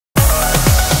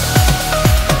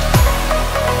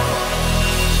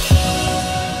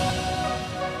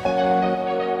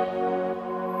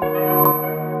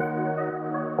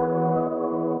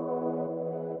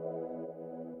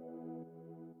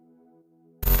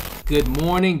Good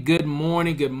morning, good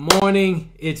morning, good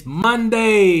morning. It's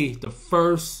Monday, the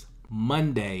first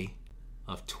Monday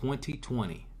of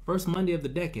 2020. First Monday of the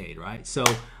decade, right? So,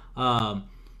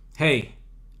 hey,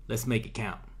 let's make it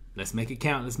count. Let's make it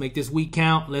count. Let's make this week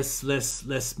count.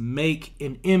 Let's make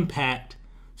an impact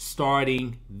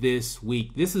starting this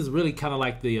week. This is really kind of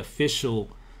like the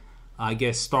official,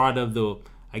 start of the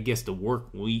work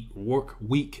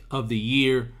week of the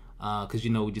year. Because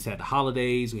we just had the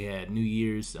holidays, we had New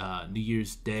Year's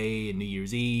Day and New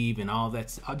Year's Eve and all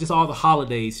that. Just all the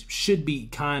holidays should be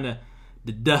kind of,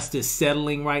 the dust is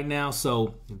settling right now.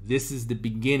 So this is the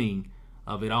beginning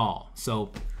of it all.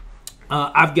 So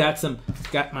I've got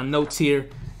my notes here,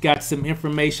 got some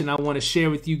information I want to share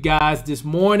with you guys this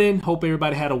morning. Hope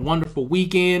everybody had a wonderful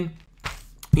weekend.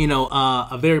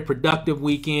 A very productive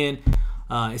weekend.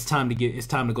 It's time to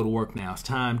go to work now. It's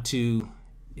time to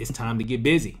get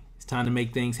busy. It's time to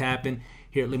make things happen.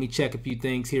 Here, let me check a few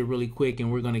things here really quick,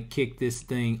 and we're going to kick this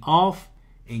thing off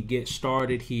and get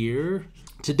started here.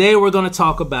 Today, we're going to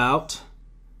talk about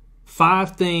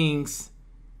 5 things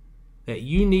that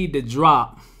you need to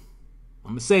drop.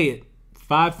 I'm going to say it.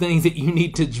 5 things that you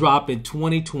need to drop in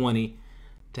 2020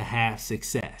 to have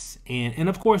success. And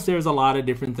of course, there's a lot of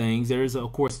different things.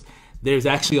 There's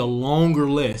actually a longer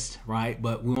list, right?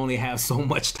 But we only have so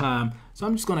much time. So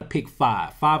I'm just going to pick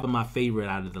 5 of my favorite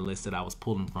out of the list that I was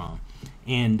pulling from.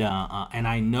 And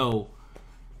I know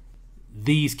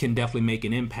these can definitely make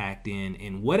an impact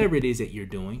in whatever it is that you're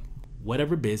doing,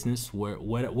 whatever business,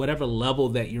 whatever level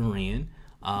that you're in.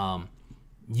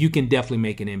 You can definitely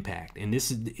make an impact. And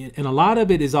a lot of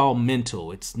it is all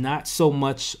mental. It's not so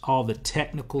much all the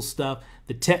technical stuff.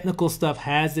 The technical stuff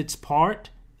has its part,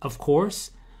 of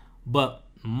course, but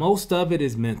most of it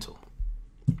is mental.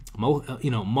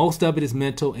 Most of it is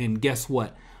mental, and guess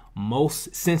what?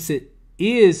 Since it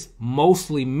is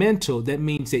mostly mental, that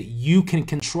means that you can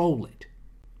control it.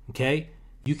 Okay?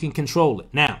 You can control it.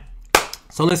 Now,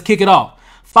 so let's kick it off.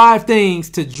 5 things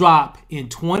to drop in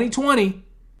 2020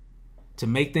 to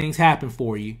make things happen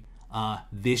for you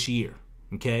this year.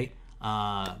 Okay?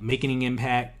 Making an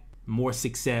impact, more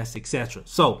success, etc.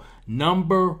 So,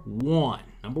 number one,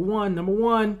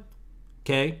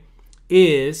 okay,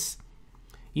 is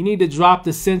you need to drop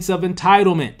the sense of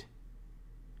entitlement.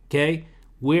 Okay?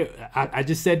 I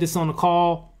just said this on the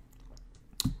call.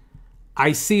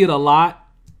 I see it a lot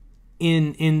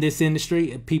in this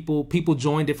industry. People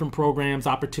join different programs,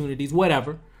 opportunities,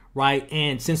 whatever, right?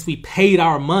 And since we paid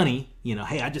our money,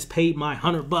 hey, I just paid my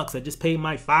 $100, I just paid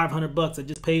my $500, I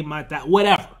just paid my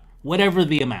whatever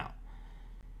the amount.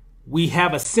 We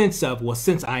have a sense of, well,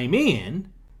 since I'm in,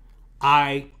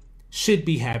 I should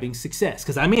be having success.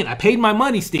 Because I'm in. I paid my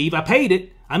money, Steve. I paid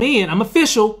it. I'm in. I'm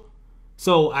official.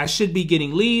 So I should be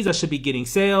getting leads. I should be getting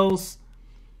sales.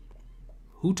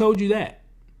 Who told you that?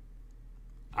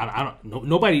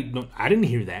 Nobody. I didn't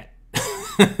hear that.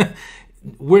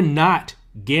 We're not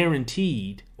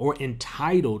guaranteed or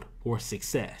entitled for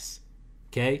success.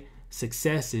 Okay?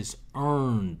 Success is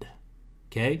earned.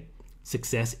 Okay?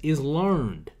 Success is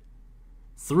learned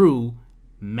through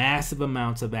massive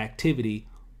amounts of activity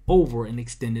over an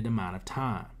extended amount of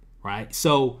time, right?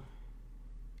 So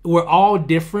we're all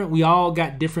different. We all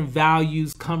got different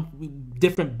values,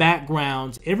 different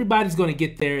backgrounds. Everybody's going to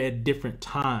get there at different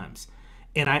times.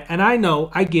 And I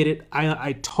know, I get it.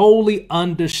 I totally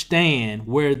understand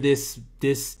where these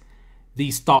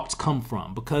thoughts come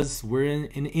from, because we're in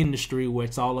an industry where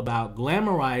it's all about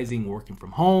glamorizing working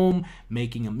from home,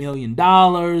 making $1 million,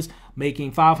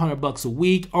 making $500 a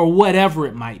week, or whatever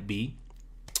it might be.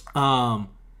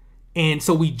 And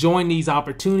so we join these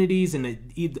opportunities, and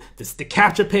the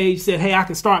capture page said, hey, I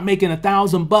can start making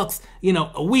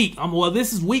 $1,000, a week. Well,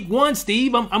 this is week 1,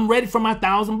 Steve. I'm ready for my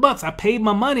 $1,000. I paid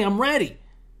my money. I'm ready.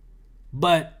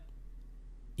 But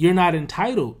you're not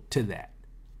entitled to that.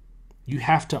 You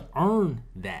have to earn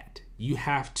that. You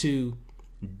have to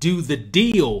do the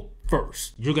deal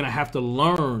first. You're going to have to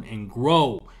learn and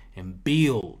grow and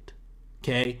build.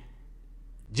 Okay?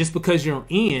 Just because you're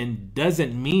in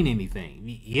doesn't mean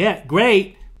anything. Yeah,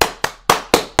 great.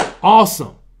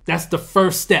 Awesome. That's the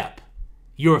first step.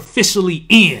 You're officially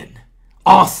in.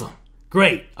 Awesome.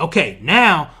 Great. Okay,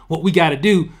 now what we got to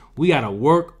do, we got to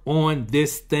work on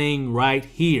this thing right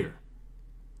here.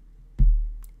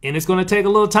 And it's going to take a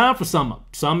little time for some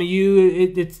of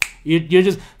you. You're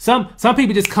just some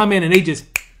people just come in and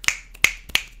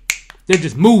they're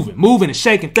just moving and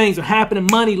shaking. Things are happening.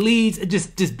 Money, leads.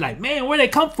 Just like, man, where they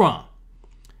come from?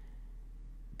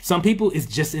 Some people, it's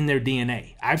just in their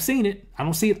DNA. I've seen it. I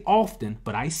don't see it often,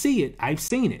 but I see it. I've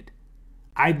seen it.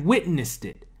 I've witnessed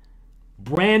it.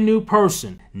 Brand new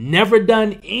person, never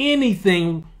done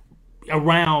anything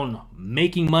around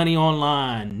making money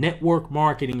online, network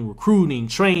marketing, recruiting,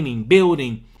 training,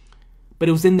 building, but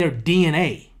it was in their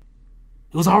DNA.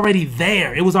 It was already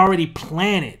there. It was already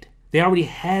planted. They already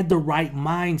had the right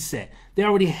mindset. They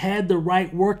already had the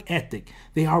right work ethic.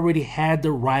 They already had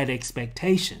the right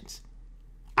expectations.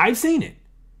 I've seen it.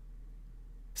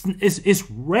 It's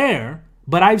rare,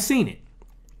 but I've seen it.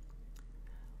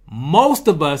 Most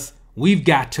of us, we've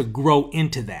got to grow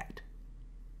into that.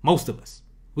 Most of us.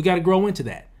 We got to grow into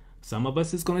that. Some of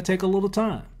us, it's going to take a little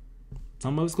time.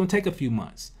 Some of us, it's going to take a few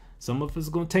months. Some of us, it's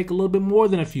going to take a little bit more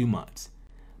than a few months.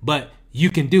 But you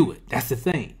can do it. That's the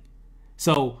thing.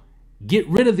 So get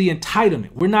rid of the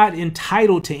entitlement. We're not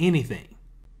entitled to anything.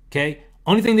 Okay?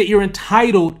 Only thing that you're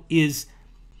entitled is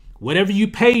whatever you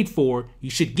paid for, you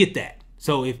should get that.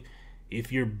 So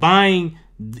if you're buying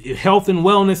health and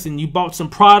wellness and you bought some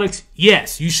products,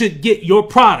 yes, you should get your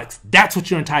products. That's what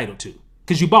you're entitled to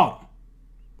because you bought them,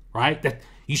 right? That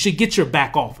you should get your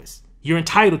back office. You're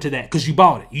entitled to that because you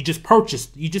bought it. You just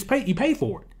purchased. You paid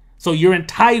for it. So you're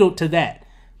entitled to that.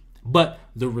 But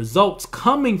the results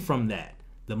coming from that,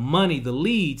 the money, the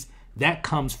leads, that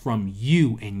comes from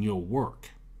you and your work.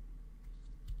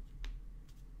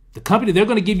 The company, they're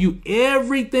going to give you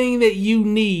everything that you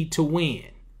need to win.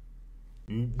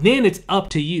 Then it's up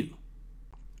to you.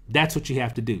 That's what you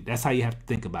have to do. That's how you have to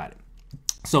think about it.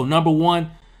 So number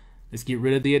one, let's get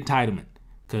rid of the entitlement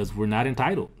because we're not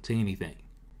entitled to anything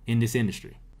in this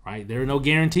industry, right? There are no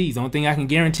guarantees. The only thing I can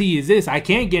guarantee is this. I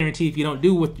can't guarantee if you don't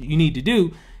do what you need to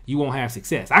do, you won't have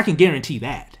success. I can guarantee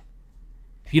that.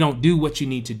 If you don't do what you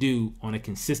need to do on a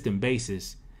consistent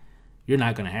basis, you're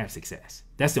not going to have success.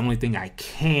 That's the only thing I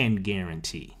can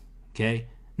guarantee. Okay.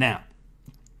 Now,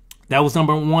 that was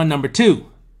number one. Number two,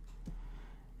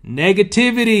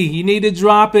 negativity. You need to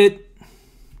drop it.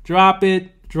 Drop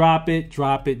it. Drop it.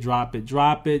 Drop it. Drop it.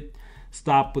 Drop it.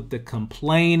 Stop with the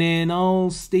complaining. Oh,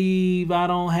 Steve, I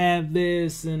don't have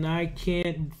this and I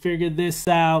can't figure this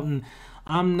out. And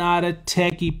I'm not a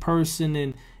techie person.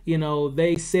 And you know,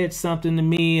 they said something to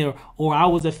me or I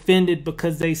was offended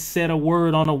because they said a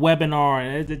word on a webinar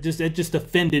and it just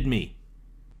offended me.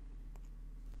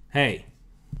 Hey,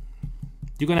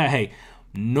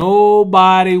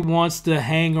 nobody wants to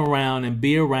hang around and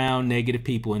be around negative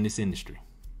people in this industry.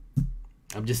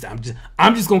 I'm just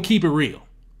going to keep it real.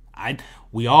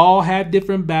 We all have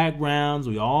different backgrounds.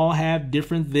 We all have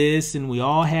different this and we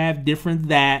all have different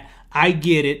that. I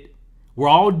get it. We're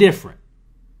all different.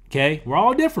 Okay, we're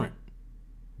all different.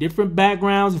 Different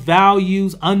backgrounds,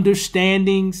 values,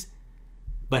 understandings.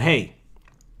 But hey,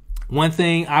 one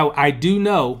thing I do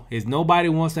know is nobody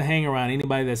wants to hang around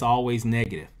anybody that's always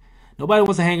negative. Nobody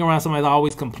wants to hang around somebody that's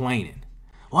always complaining.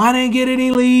 Well, I didn't get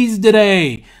any leads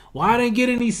today. Well, I didn't get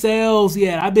any sales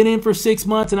yet. I've been in for 6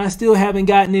 months and I still haven't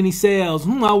gotten any sales.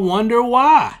 I wonder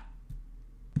why.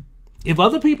 If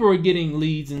other people are getting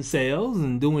leads and sales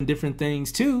and doing different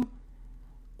things too,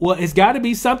 well, it's got to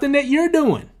be something that you're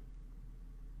doing.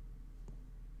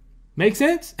 Make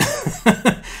sense?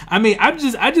 I mean, I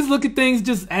just look at things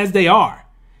just as they are.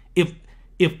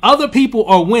 If other people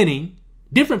are winning,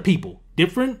 different people,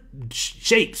 different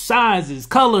shapes, sizes,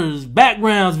 colors,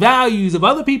 backgrounds, values, if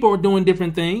other people are doing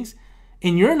different things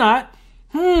and you're not,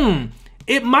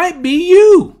 it might be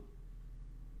you.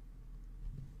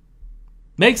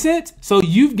 Make sense? So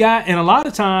you've got, and a lot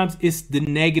of times it's the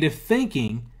negative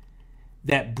thinking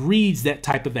that breeds that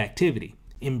type of activity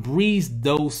and breeds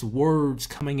those words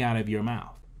coming out of your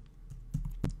mouth.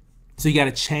 So you got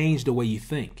to change the way you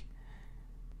think.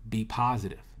 Be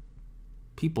positive.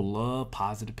 People love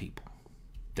positive people.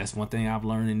 That's one thing I've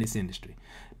learned in this industry.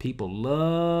 People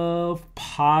love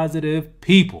positive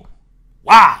people.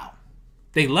 Wow.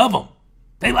 They love them.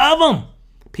 They love them.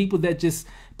 People that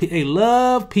they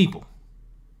love people,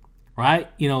 right?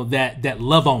 You know, that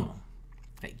love on them,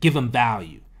 that give them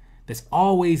value. That's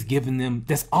always giving them,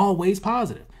 that's always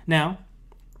positive. Now,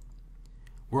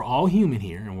 we're all human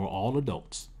here and we're all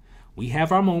adults. We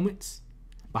have our moments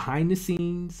behind the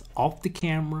scenes, off the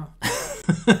camera.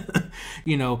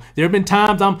 You know, there have been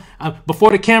times I'm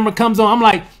before the camera comes on, I'm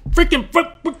like, freaking.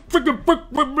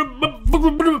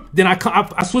 Then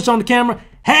I switch on the camera.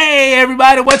 Hey,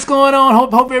 everybody, what's going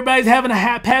on? Hope everybody's having a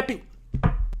happy.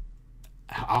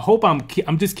 I hope I'm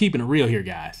just keeping it real here,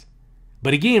 guys.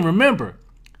 But again, remember,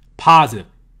 positive.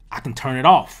 I can turn it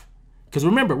off. Because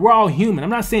remember, we're all human. I'm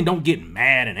not saying don't get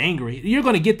mad and angry. You're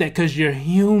going to get that because you're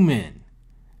human.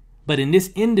 But in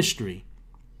this industry,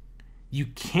 you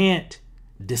can't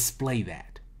display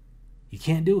that. You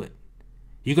can't do it.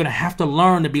 You're going to have to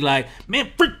learn to be like,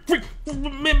 man,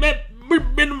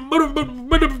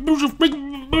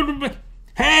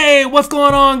 Hey, what's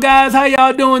going on, guys? How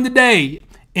y'all doing today?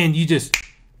 And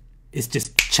it's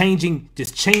just changing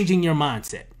your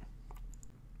mindset.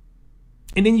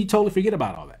 And then you totally forget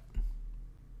about all that.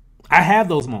 I have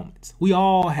those moments. We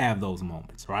all have those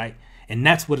moments, right? And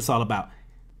that's what it's all about.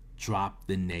 Drop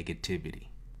the negativity.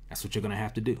 That's what you're going to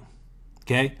have to do.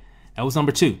 Okay? That was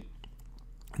number 2.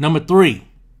 Number 3,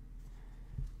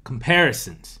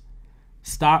 comparisons.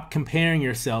 Stop comparing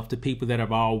yourself to people that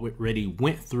have already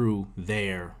went through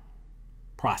their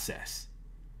process.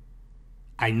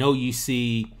 I know you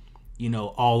see,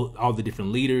 all the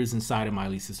different leaders inside of My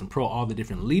Elite System Pro, all the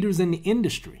different leaders in the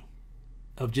industry,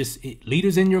 of just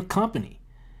leaders in your company.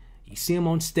 You see them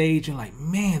on stage and like,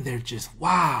 man, they're just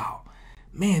wow.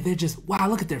 Man, they're just wow.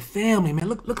 Look at their family, man.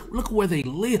 Look where they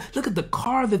live. Look at the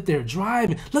car that they're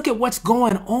driving. Look at what's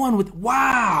going on with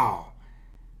wow.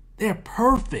 They're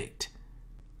perfect.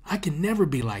 I can never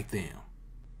be like them.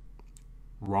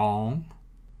 Wrong.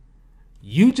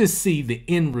 You just see the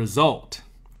end result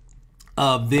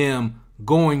of them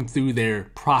going through their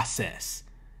process.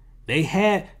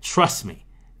 Trust me,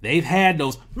 they've had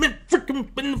those,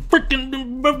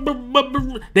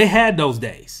 they had those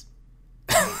days.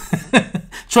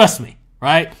 Trust me,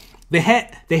 right? They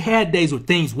had days where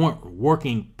things weren't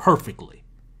working perfectly.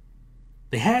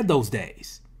 They had those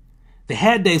days. They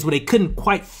had days where they couldn't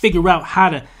quite figure out how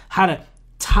to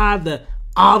tie the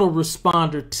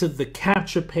autoresponder to the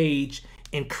capture page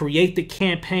and create the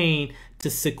campaign to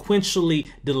sequentially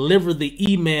deliver the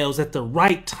emails at the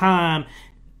right time.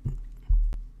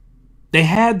 They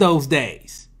had those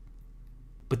days,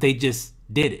 but they just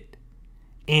did it.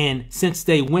 And since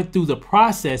they went through the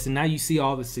process and now you see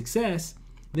all the success,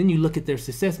 then you look at their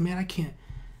success. Man, I can't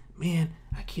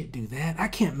do that. I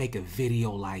can't make a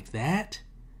video like that.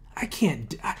 I can't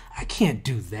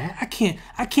do that.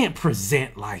 I can't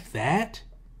present like that.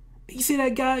 You see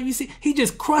that guy? You see, he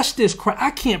just crushed this crowd.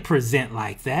 I can't present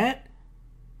like that.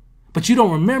 But you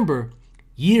don't remember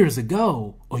years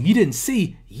ago, or you didn't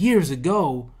see years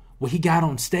ago where he got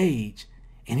on stage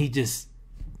and he just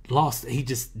lost. He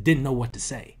just didn't know what to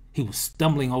say. He was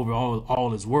stumbling over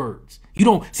all his words. You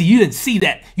didn't see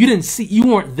that. You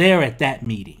weren't there at that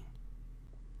meeting.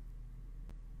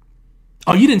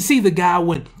 Or you didn't see the guy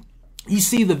when you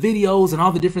see the videos and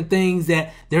all the different things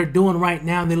that they're doing right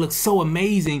now and they look so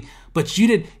amazing, but you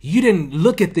didn't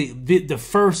look at the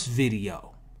first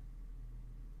video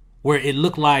where it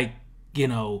looked like,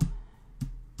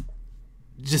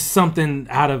 just something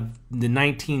out of the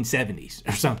 1970s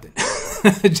or something.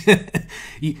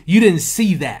 You didn't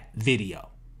see that video.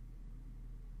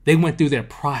 They went through their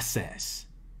process.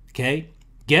 Okay?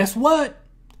 Guess what?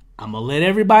 I'm going to let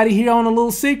everybody here on a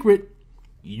little secret.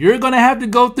 You're going to have to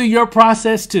go through your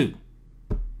process too.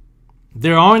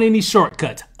 There aren't any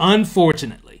shortcuts.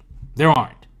 Unfortunately, there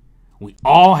aren't. We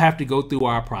all have to go through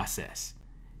our process.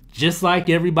 Just like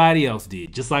everybody else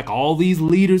did. Just like all these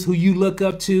leaders who you look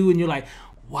up to and you're like,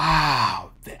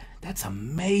 wow, that's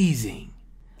amazing.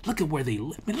 Look at where they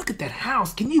live. Man, look at that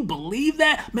house. Can you believe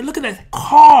that? Man, look at that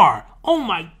car. Oh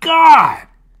my God.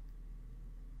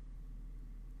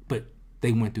 But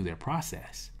they went through their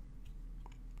process.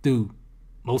 Through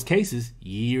most cases,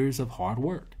 years of hard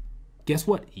work. Guess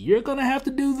what? You're going to have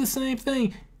to do the same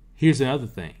thing. Here's another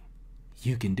thing.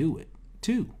 You can do it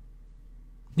too.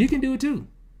 You can do it too.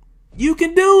 You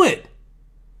can do it.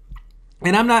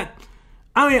 And I'm not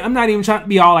even trying to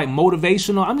be all like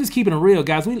motivational. I'm just keeping it real,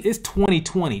 guys. It's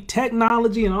 2020.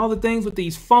 Technology and all the things with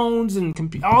these phones and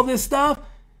all this stuff.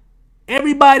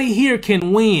 Everybody here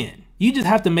can win. You just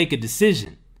have to make a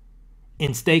decision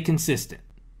and stay consistent.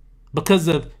 Because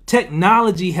of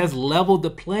technology has leveled the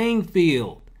playing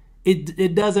field.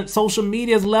 Social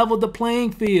media has leveled the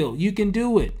playing field. You can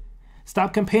do it.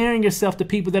 Stop comparing yourself to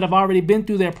people that have already been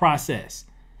through their process.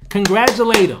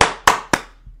 Congratulate them.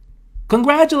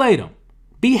 Congratulate them.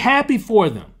 Be happy for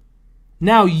them.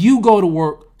 Now you go to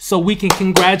work so we can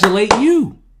congratulate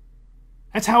you.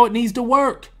 That's how it needs to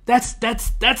work. That's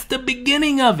the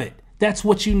beginning of it. That's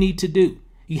what you need to do.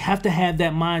 You have to have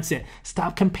that mindset.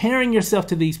 Stop comparing yourself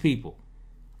to these people.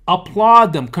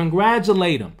 Applaud them.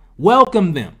 Congratulate them.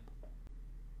 Welcome them.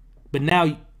 But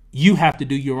now you have to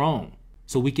do your own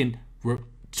so we can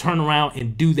turn around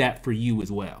and do that for you as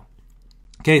well.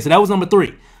 Okay, so that was number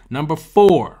 3. Number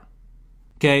 4.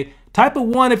 Okay, type a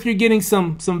 1 if you're getting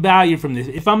some value from this.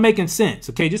 If I'm making sense,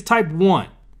 okay, just type 1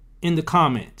 in the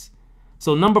comments.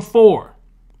 So number 4.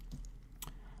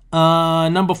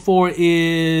 Number 4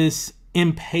 is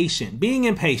impatient. Being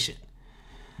impatient.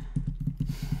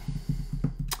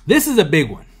 This is a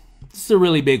big one. This is a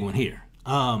really big one here.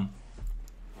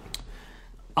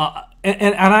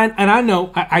 I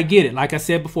know, I get it. Like I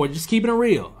said before, just keeping it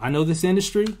real. I know this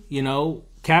industry,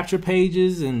 capture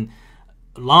pages and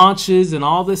launches and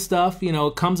all this stuff,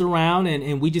 it comes around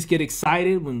and we just get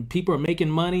excited when people are making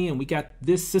money and we got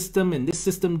this system and this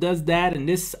system does that and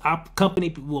this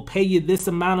company will pay you this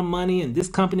amount of money and this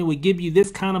company will give you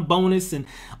this kind of bonus and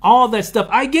all that stuff.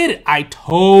 I get it. I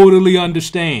totally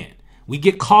understand. We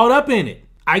get caught up in it.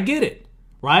 I get it.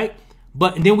 Right?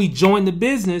 But then we join the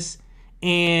business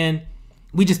and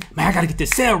we just, man, I got to get this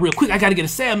sale real quick. I got to get a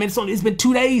sale, man. It's been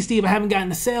 2 days, Steve. I haven't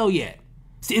gotten a sale yet.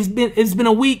 It's been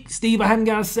a week, Steve. I haven't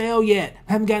got a sale yet.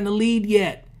 I haven't gotten a lead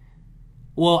yet.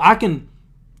 Well, I can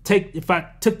if I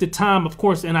took the time, of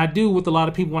course, and I do with a lot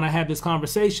of people when I have this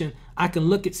conversation, I can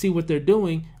look at, see what they're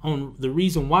doing on the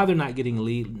reason why they're not getting a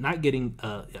lead, not getting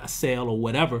a sale or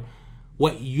whatever.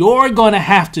 What you're going to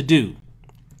have to do,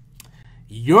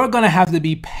 you're going to have to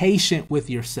be patient with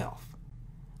yourself.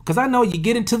 Because I know you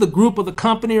get into the group of the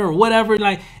company or whatever,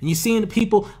 and you're seeing the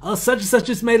people, such and such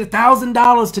just made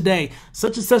 $1,000 today.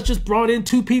 Such and such just brought in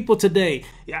 2 people today.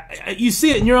 You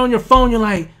see it and you're on your phone. You're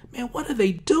like, man, what are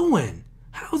they doing?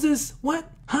 How's this? What?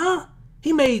 Huh?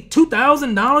 He made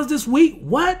 $2,000 this week?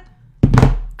 What?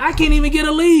 I can't even get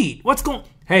a lead. What's going?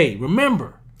 Hey,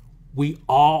 remember, we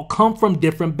all come from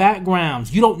different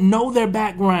backgrounds. You don't know their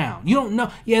background. You don't know.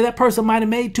 Yeah, that person might have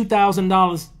made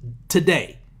 $2,000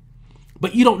 today.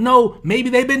 But you don't know,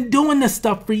 maybe they've been doing this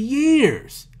stuff for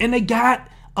years and they got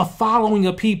a following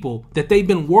of people that they've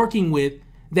been working with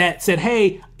that said,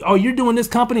 hey, oh, you're doing this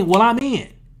company? Well, I'm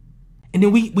in. And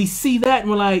then we see that and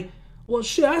we're like, well,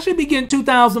 shit, I should be getting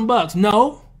 $2,000.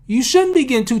 No, you shouldn't be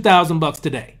getting $2,000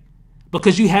 today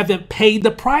because you haven't paid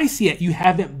the price yet. You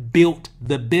haven't built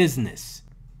the business.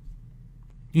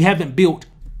 You haven't built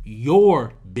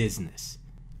your business,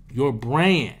 your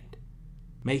brand.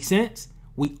 Make sense?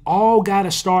 We all got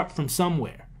to start from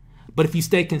somewhere. But if you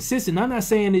stay consistent, I'm not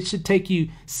saying it should take you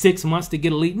 6 months to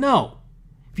get a lead. No.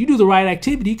 If you do the right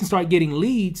activity, you can start getting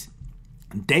leads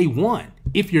day one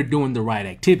if you're doing the right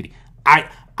activity. I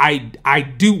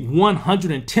do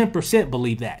 110%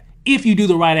 believe that if you do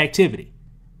the right activity.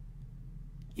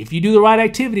 If you do the right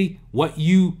activity, what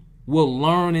you will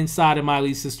learn inside of My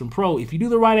Lead System Pro, if you do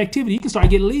the right activity, you can start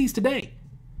getting leads today.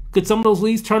 Could some of those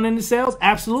leads turn into sales?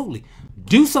 Absolutely.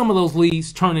 Do some of those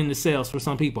leads turn into sales for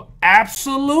some people?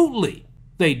 Absolutely,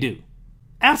 they do.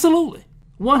 Absolutely.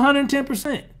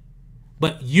 110%.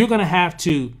 But you're going to have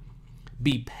to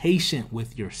be patient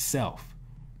with yourself.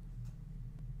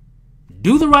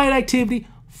 Do the right activity.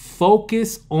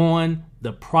 Focus on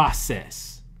the process.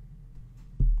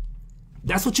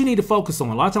 That's what you need to focus on.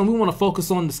 A lot of times we want to focus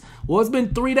on this. Well, it's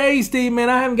been 3 days, Steve, man.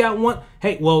 I haven't got one.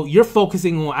 Hey, well, you're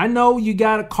focusing on, I know you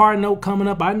got a car note coming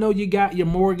up. I know you got your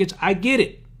mortgage. I get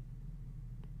it.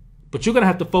 But you're going to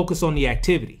have to focus on the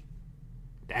activity.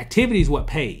 The activity is what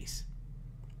pays.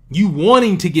 You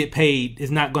wanting to get paid is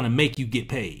not going to make you get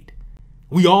paid.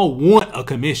 We all want a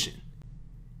commission.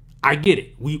 I get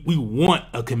it. We want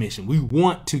a commission. We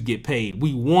want to get paid.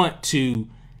 We want to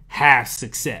have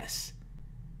success.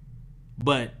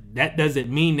 But that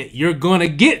doesn't mean that you're going to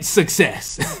get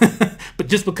success. But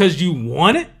just because you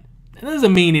want it, that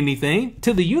doesn't mean anything.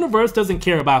 To the universe doesn't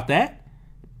care about that.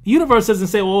 The universe doesn't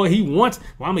say, well, he wants,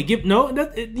 well, I'm going to give. No,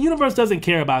 the universe doesn't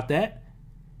care about that.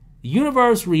 The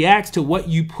universe reacts to what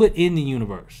you put in the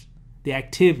universe, the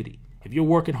activity. If you're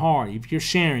working hard, if you're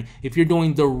sharing, if you're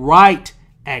doing the right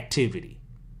activity.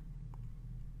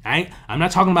 I'm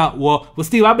not talking about, well,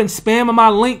 Steve, I've been spamming my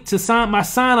link to my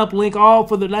sign up link all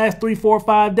for the last 3, 4,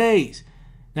 5 days.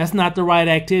 That's not the right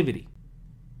activity.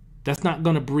 That's not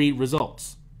going to breed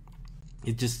results.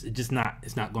 It's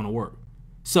not going to work.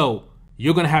 So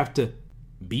you're going to have to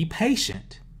be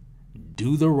patient,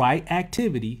 do the right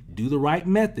activity, do the right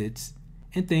methods,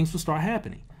 and things will start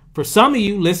happening. For some of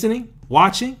you listening,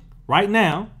 watching right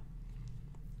now,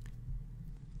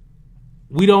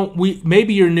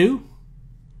 maybe you're new.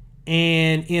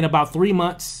 And in about 3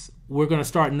 months, we're going to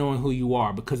start knowing who you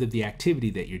are because of the activity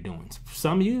that you're doing. For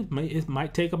some of you, it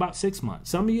might take about 6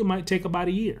 months. Some of you, it might take about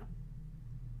a year.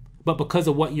 But because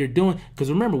of what you're doing,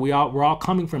 because remember, we're all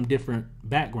coming from different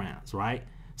backgrounds, right?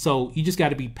 So you just got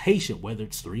to be patient, whether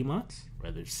it's 3 months,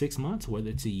 whether it's 6 months, whether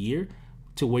it's a year,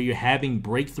 to where you're having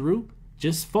breakthrough.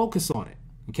 Just focus on it,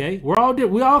 okay?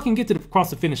 We all can get across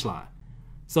the finish line.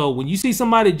 So when you see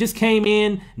somebody just came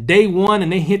in day one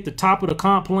and they hit the top of the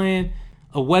comp plan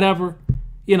or whatever,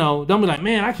 don't be like,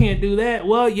 man, I can't do that.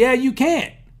 Well, yeah, you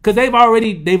can't, because they've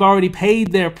already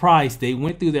paid their price. They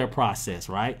went through their process,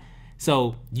 right?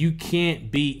 So you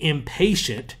can't be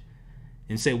impatient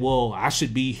and say, well, I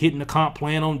should be hitting the comp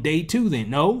plan on day 2 then.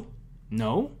 No.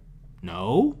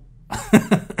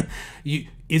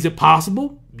 Is it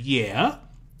possible? Yeah,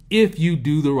 if you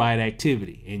do the right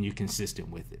activity and you're consistent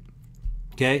with it.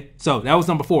 Okay, so that was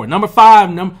number 4. Number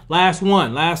 5, last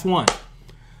one.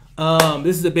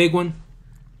 This is a big one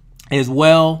as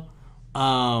well.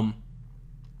 In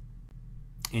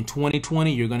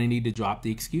 2020, you're going to need to drop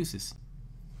the excuses,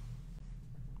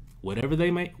 whatever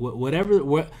they may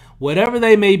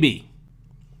be.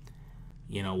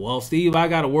 You know, well, Steve, I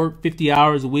got to work 50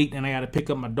 hours a week, and I got to pick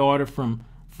up my daughter from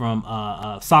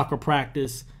soccer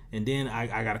practice, and then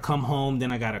I got to come home,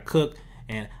 then I got to cook,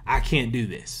 and I can't do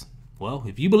this. Well,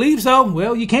 if you believe so,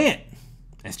 well, you can't.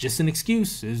 That's just an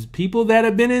excuse. There's people that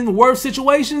have been in worse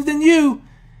situations than you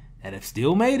that have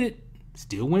still made it,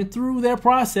 still went through their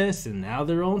process, and now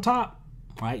they're on top,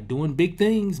 right? Doing big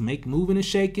things, moving and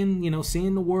shaking, you know,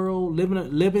 seeing the world,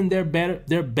 living their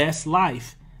best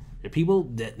life. There are people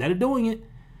that are doing it.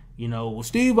 You know, well,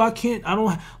 Steve, I'm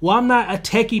not a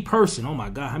techie person. Oh my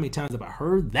God, how many times have I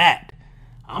heard that?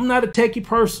 I'm not a techie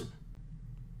person.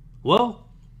 Well,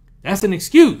 that's an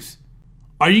excuse.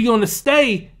 Are you going to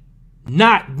stay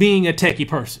not being a techie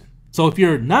person? So if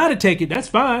you're not a techie, that's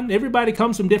fine. Everybody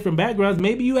comes from different backgrounds.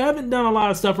 Maybe you haven't done a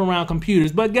lot of stuff around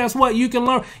computers, but guess what? You can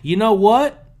learn. You know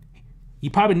what?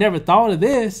 You probably never thought of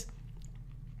this.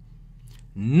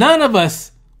 None of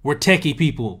us were techie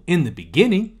people in the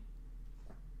beginning.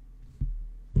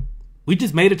 We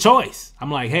just made a choice.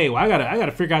 I'm like, hey, well, I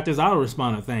gotta figure out this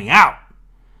autoresponder thing out.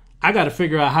 I gotta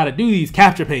figure out how to do these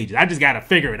capture pages. I just gotta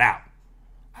figure it out.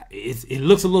 It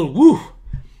looks a little woo.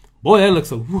 Boy, that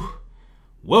looks a woo.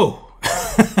 Whoa.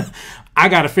 I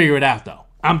got to figure it out though.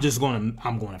 I'm going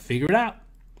to figure it out.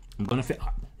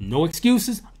 No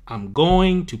excuses. I'm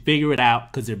going to figure it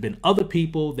out because there've been other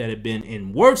people that have been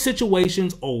in worse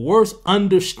situations or worse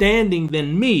understanding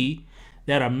than me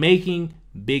that are making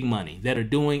big money, that are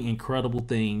doing incredible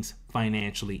things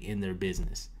financially in their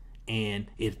business. And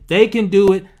if they can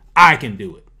do it, I can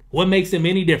do it. What makes them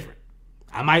any different?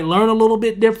 I might learn a little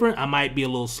bit different. I might be a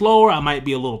little slower. I might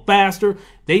be a little faster.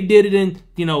 They did it in,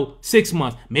 6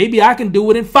 months. Maybe I can do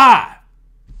it in 5.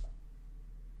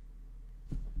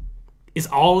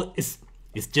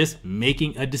 It's just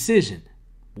making a decision.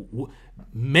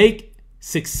 Make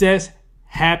success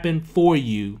happen for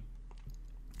you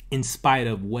in spite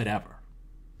of whatever.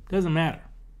 Doesn't matter.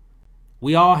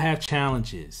 We all have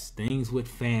challenges, things with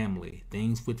family,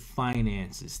 things with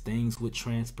finances, things with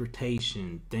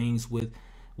transportation, things with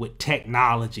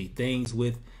technology, things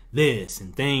with this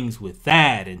and things with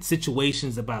that, and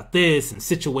situations about this and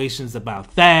situations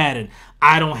about that, and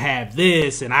I don't have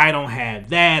this and I don't have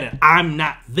that, and I'm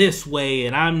not this way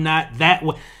and I'm not that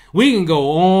way. We can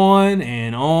go on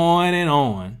and on and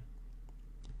on,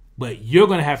 but you're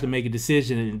going to have to make a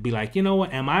decision and be like, you know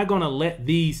what, am I going to let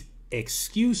these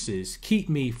excuses keep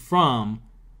me from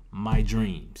my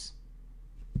dreams?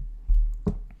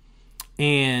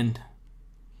 And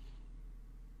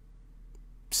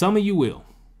some of you will,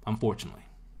 unfortunately.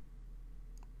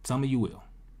 Some of you will.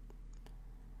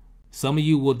 Some of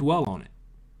you will dwell on it.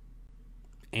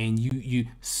 And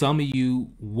some of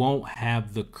you won't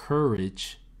have the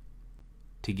courage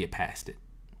to get past it.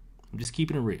 I'm just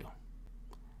keeping it real.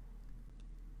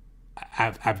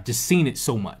 I've just seen it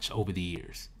so much over the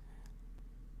years.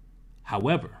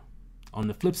 However, on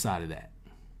the flip side of that,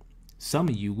 some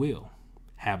of you will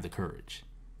have the courage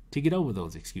to get over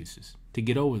those excuses, to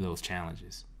get over those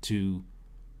challenges, to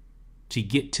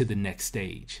get to the next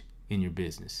stage in your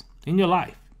business, in your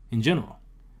life, in general.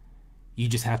 You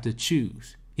just have to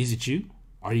choose. Is it you?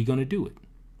 Are you going to do it?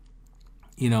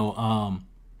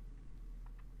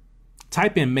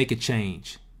 Type in make a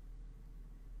change.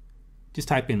 Just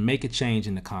type in make a change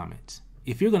in the comments.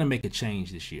 If you're going to make a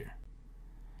change this year,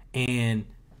 and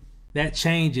that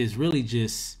change is really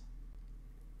just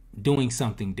doing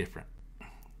something different,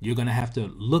 you're going to have to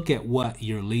look at what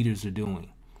your leaders are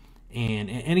doing. And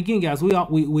again, guys,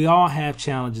 we all have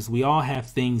challenges. We all have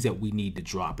things that we need to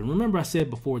drop. And remember, I said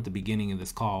before at the beginning of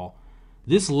this call,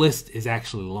 this list is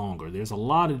actually longer. There's a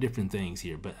lot of different things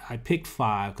here, but I picked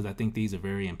 5 because I think these are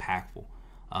very impactful,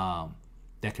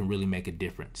 that can really make a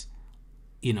difference.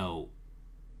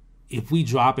 If we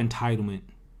drop entitlement,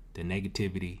 the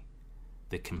negativity,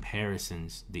 the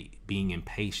comparisons, the being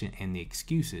impatient, and the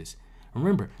excuses,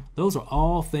 remember, those are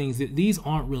all things that these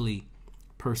aren't really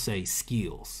per se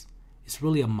skills. It's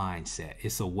really a mindset.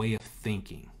 It's a way of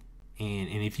thinking. And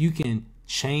if you can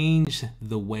change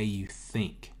the way you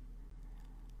think,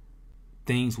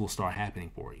 things will start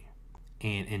happening for you.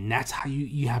 And that's how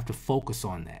you have to focus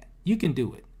on that. You can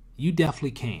do it. You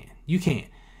definitely can. You can.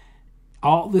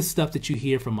 All this stuff that you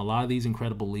hear from a lot of these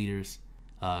incredible leaders,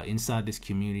 inside this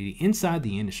community, inside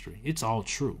the industry. It's all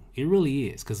true. It really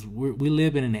is, because we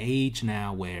live in an age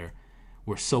now where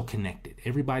we're so connected.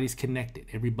 Everybody's connected.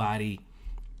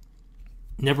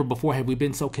 Never before have we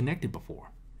been so connected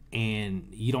before. And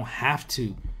you don't have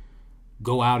to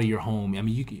go out of your home. I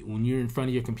mean, when you're in front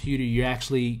of your computer, you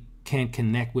actually can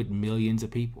connect with millions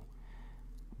of people.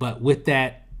 But with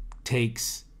that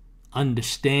takes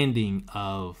understanding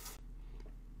of,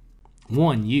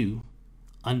 one, you,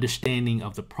 understanding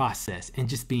of the process, and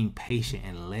just being patient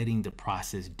and letting the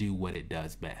process do what it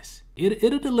does best.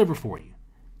 It'll deliver for you.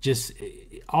 Just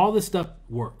all this stuff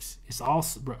works. It's all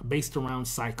based around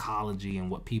psychology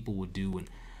and what people would do and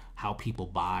how people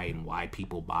buy and why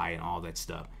people buy and all that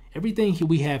stuff. Everything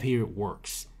we have here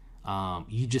works.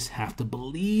 You just have to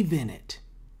believe in it.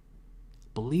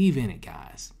 Believe in it,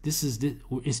 guys.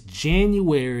 It's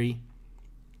January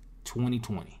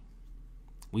 2020.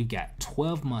 We've got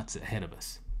 12 months ahead of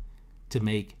us to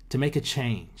make a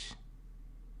change,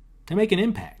 to make an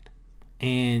impact.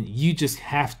 And you just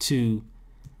have to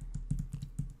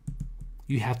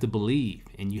believe,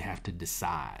 and you have to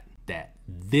decide that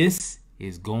this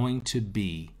is going to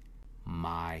be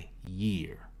my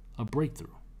year of breakthrough.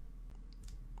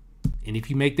 And if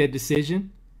you make that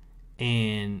decision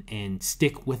and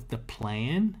stick with the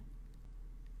plan,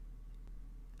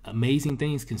 amazing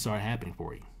things can start happening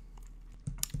for you.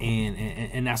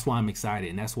 And that's why I'm excited.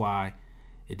 And that's why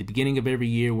at the beginning of every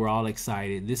year, we're all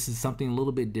excited. This is something a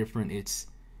little bit different. It's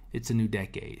a new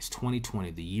decade. It's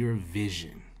 2020, the year of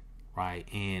vision, right?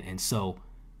 And so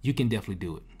you can definitely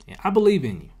do it. And I believe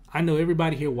in you. I know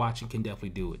everybody here watching can definitely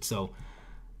do it. So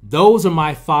those are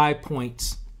my 5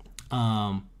 points,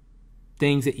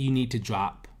 things that you need to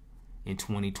drop in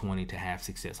 2020 to have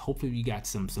success. Hopefully you got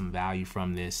some value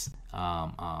from this.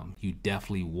 You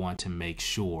definitely want to make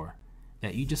sure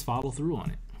that you just follow through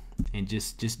on it and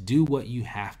just do what you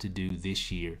have to do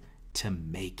this year to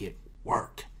make it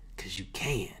work, because you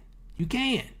can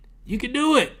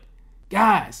do it,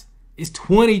 guys. It's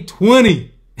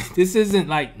 2020. This isn't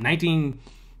like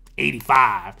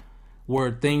 1985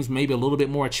 where things may be a little bit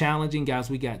more challenging, guys.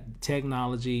 We got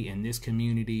technology and this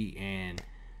community and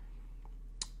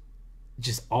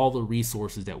just all the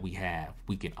resources that we have.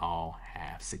 We can all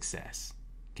have success.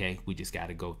 Okay, we just got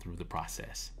to go through the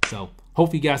process. So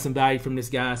hope you got some value from this,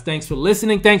 guys. Thanks for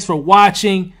listening. Thanks for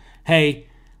watching. Hey,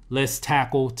 let's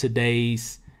tackle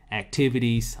today's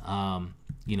activities.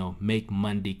 Make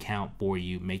Monday count for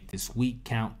you. Make this week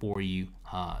count for you.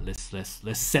 Let's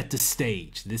set the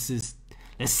stage. Let's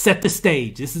set the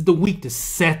stage. This is the week to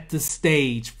set the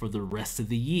stage for the rest of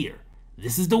the year.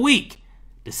 This is the week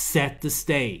to set the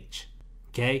stage.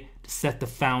 Okay, to set the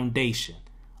foundation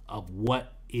of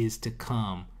what is to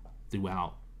come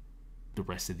throughout the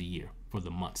rest of the year for the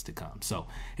months to come. So,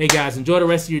 hey guys, enjoy the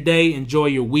rest of your day. Enjoy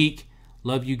your week.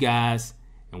 Love you guys,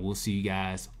 and we'll see you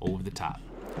guys over the top.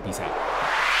 Peace out.